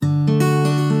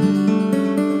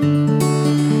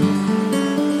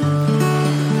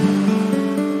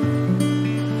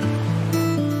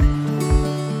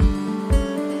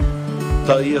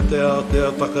ia te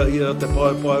taka ia te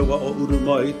pai wa o uru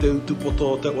mai te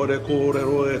utupoto te ore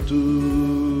kōrero e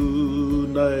tū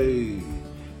nei.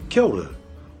 Kia ora.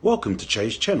 Welcome to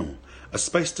Chase Channel, a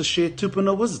space to share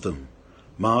tupuna wisdom,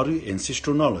 Māori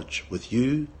ancestral knowledge with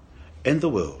you and the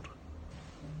world.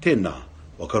 Tēnā,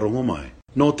 wakarongo mai.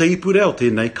 Nō te ipureo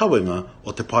tēnei kawenga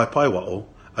o te pai wao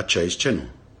a Chase Channel.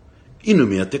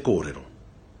 Inumia te kōrero.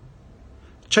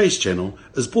 Chase Channel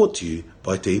is brought to you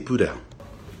by Te Ipureo.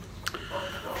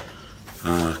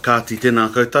 Kāti tēnā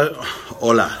koutou,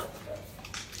 ola.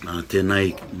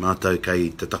 Tēnei mātou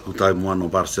kei te takutau moa no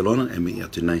Barcelona, e mi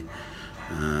atu nei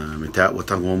me te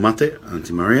awatango o mate,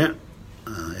 Auntie Maria,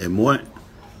 e moe,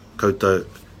 koutou,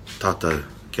 tātou,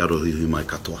 kia rohihu mai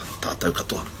katoa, tātou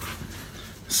katoa.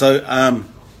 So,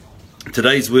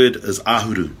 today's word is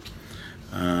ahuru.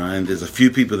 And there's a few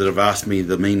people that have asked me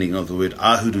the meaning of the word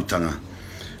ahurutanga.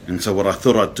 And so what I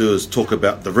thought I'd do is talk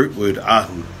about the root word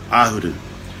ahuru.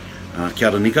 Kia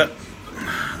ora nika.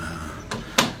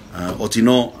 O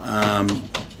tino,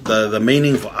 the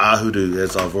meaning for ahuru,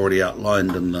 as I've already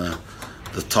outlined in the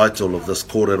title of this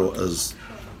kōrero, is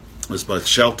both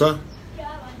shelter,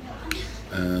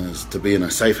 is to be in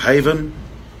a safe haven,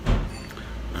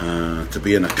 to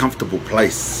be in a comfortable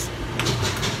place.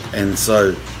 And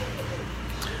so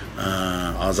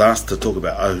I was asked to talk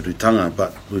about ahurutanga,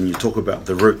 but when you talk about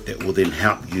the root, that will then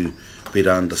help you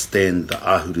better understand the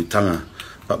ahurutanga.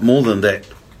 But more than that,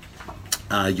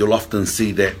 you'll often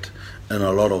see that in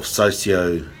a lot of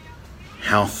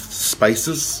socio-health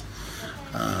spaces,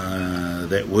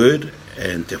 that word,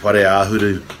 and te whare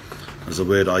ahuru is a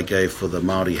word I gave for the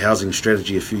Māori housing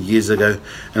strategy a few years ago,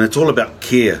 and it's all about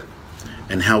care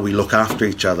and how we look after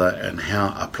each other and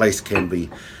how a place can be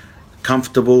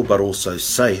comfortable but also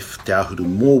safe, te ahuru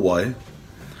mōwai,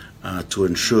 to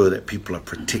ensure that people are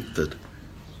protected.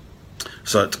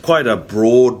 So it's quite a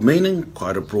broad meaning,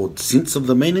 quite a broad sense of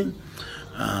the meaning,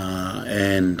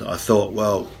 and I thought,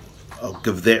 well, I'll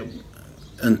give that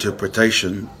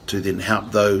interpretation to then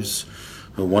help those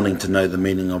who are wanting to know the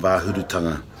meaning of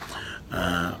ahurutanga.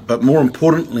 But more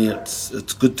importantly,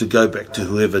 it's good to go back to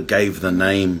whoever gave the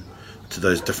name to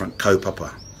those different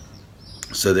kaupapa,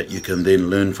 so that you can then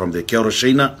learn from their kia ora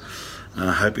shina.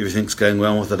 I hope everything's going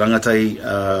well with the Rangatei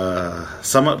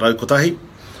Summit, Raukotahi.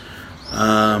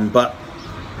 But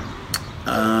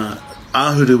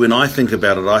ahuru, when I think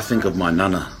about it, I think of my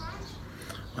nana.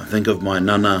 I think of my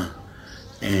nana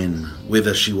and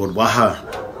whether she would waha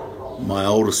my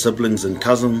older siblings and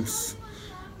cousins.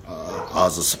 I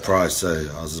was a surprise, so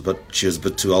she was a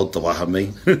bit too old to waha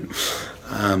me.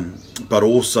 But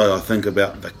also I think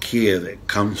about the care that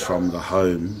comes from the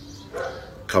home,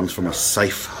 comes from a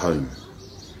safe home.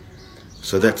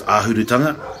 So that's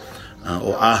ahurutanga,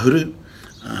 or ahuru,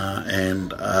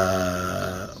 and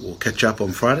we'll catch up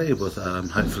on Friday with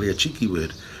hopefully a cheeky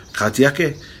word. Ka te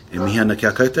ake, e mihana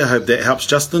kia koutou. Hope that helps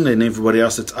Justin and everybody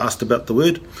else that's asked about the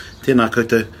word. Tēnā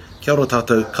koutou, kia ora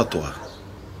tātou katoa.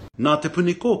 Nā te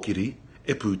puni kōkiri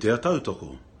e pūtea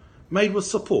tautoko, made with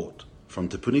support from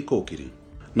Te Puni Kōkiri.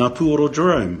 Nā Puoro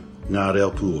Jerome, ngā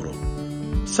reo Puoro.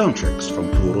 Soundtracks from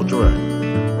Puoro Jerome.